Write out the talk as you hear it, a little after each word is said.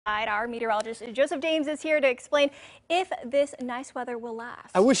Our meteorologist Joseph James is here to explain if this nice weather will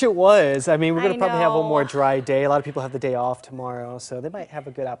last. I wish it was. I mean, we're going to probably have one more know. dry day. A lot of people have the day off tomorrow, so they might have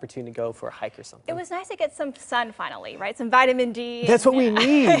a good opportunity to go for a hike or something. It was nice to get some sun finally, right? Some vitamin D. That's what we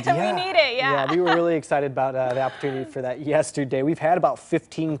need. Yeah. We need it, yeah. Yeah, we were really excited about the opportunity for that yesterday. We've had about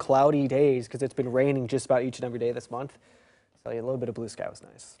 15 cloudy days because it's been raining just about each and every day this month. So a little bit of blue sky was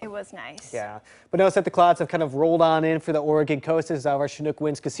nice. It was nice. Yeah, but notice that the clouds have kind of rolled on in for the Oregon coast. This is our Chinook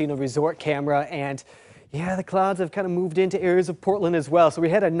Winds Casino Resort camera, and yeah, the clouds have kind of moved into areas of Portland as well. So we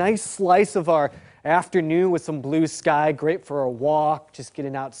had a nice slice of our afternoon with some blue sky, great for a walk, just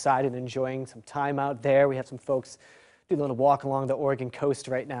getting outside and enjoying some time out there. We have some folks doing a little walk along the Oregon coast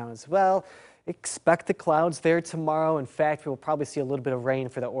right now as well. Expect the clouds there tomorrow. In fact, we will probably see a little bit of rain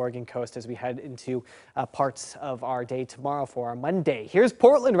for the Oregon coast as we head into parts of our day tomorrow for our Monday. Here's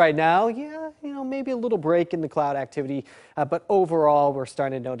Portland right now. Yeah, maybe a little break in the cloud activity, but overall, we're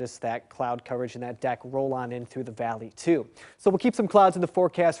starting to notice that cloud coverage and that deck roll on in through the valley too. So we'll keep some clouds in the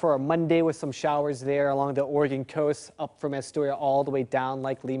forecast for our Monday with some showers there along the Oregon coast, up from Astoria all the way down,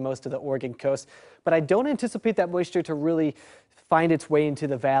 likely most of the Oregon coast. But I don't anticipate that moisture to really find its way into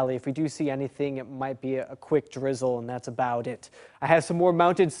the valley. If we do see anything, it might be a quick drizzle, and that's about it. I have some more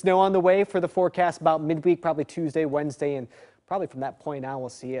mounted snow on the way for the forecast about midweek, probably Tuesday, Wednesday, and probably from that point on, we'll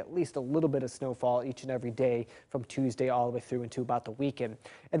see at least a little bit of snowfall each and every day from Tuesday all the way through into about the weekend.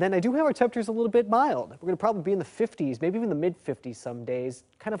 And then I do have our temperatures a little bit mild. We're going to probably be in the 50s, maybe even the mid-50s some days,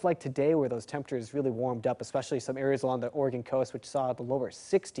 kind of like today where those temperatures really warmed up, especially some areas along the Oregon coast, which saw the lower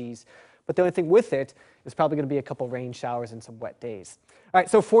 60s. But the only thing with it is probably going to be a couple rain showers and some wet days. All right,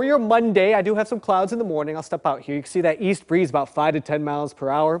 so for your Monday, I do have some clouds in the morning. I'll step out here. You can see that east breeze about 5 to 10 miles per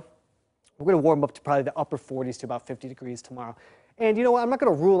hour. We're going to warm up to probably the upper 40s to about 50 degrees tomorrow. And you know what? I'm not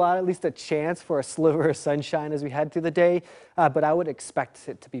going to rule out at least a chance for a sliver of sunshine as we head through the day, but I would expect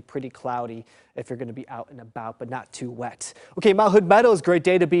it to be pretty cloudy if you're going to be out and about, but not too wet. Okay, Mount Hood Meadows, great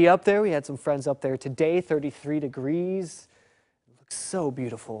day to be up there. We had some friends up there today, 33 degrees. So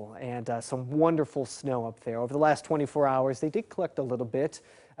beautiful, and some wonderful snow up there. Over the last 24 hours, they did collect a little bit.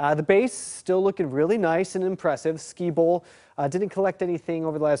 The base still looking really nice and impressive. Ski Bowl didn't collect anything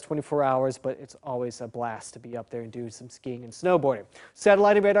over the last 24 hours, but it's always a blast to be up there and do some skiing and snowboarding.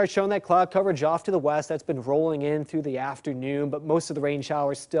 Satellite radar showing that cloud coverage off to the west. That's been rolling in through the afternoon, but most of the rain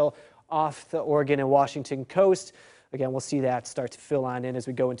showers still off the Oregon and Washington coast. Again, we'll see that start to fill on in as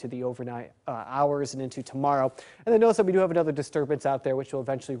we go into the overnight hours and into tomorrow. And then notice that we do have another disturbance out there, which will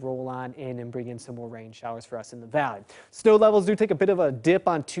eventually roll on in and bring in some more rain showers for us in the valley. Snow levels do take a bit of a dip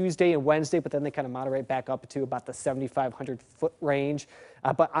on Tuesday and Wednesday, but then they kind of moderate back up to about the 7,500 foot range.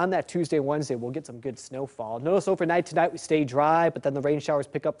 But on that Tuesday and Wednesday, we'll get some good snowfall. Notice overnight tonight we stay dry, but then the rain showers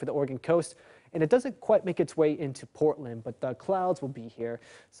pick up for the Oregon coast. And it doesn't quite make its way into Portland, but the clouds will be here,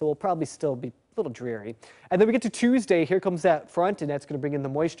 so we'll probably still be a little dreary. And then we get to Tuesday, here comes that front, and that's going to bring in the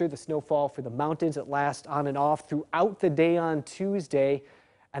moisture, the snowfall for the mountains. It lasts on and off throughout the day on Tuesday.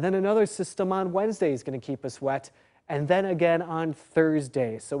 And then another system on Wednesday is going to keep us wet, and then again on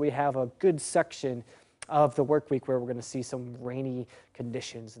Thursday. So we have a good section of the work week where we're going to see some rainy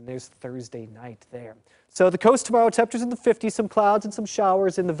conditions, and there's Thursday night there. So the coast tomorrow, temperatures in the 50s, some clouds and some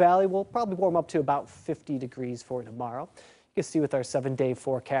showers in the valley. We'll probably warm up to about 50 degrees for tomorrow. You can see with our 7-day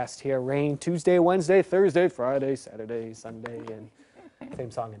forecast here, rain Tuesday, Wednesday, Thursday, Friday, Saturday, Sunday, and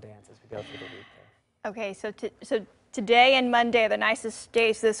same song and dance as we go through the week there. Okay, so today and Monday are the nicest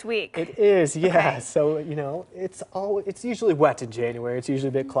days this week. It is, yeah. Okay. So, it's usually wet in January. It's usually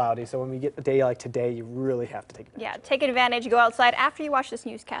a bit cloudy. So when we get a day like today, you really have to take advantage. Yeah, take advantage. Go outside after you watch this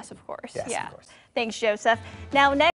newscast, of course. Yes, yeah. of course. Thanks, Joseph. Now, next.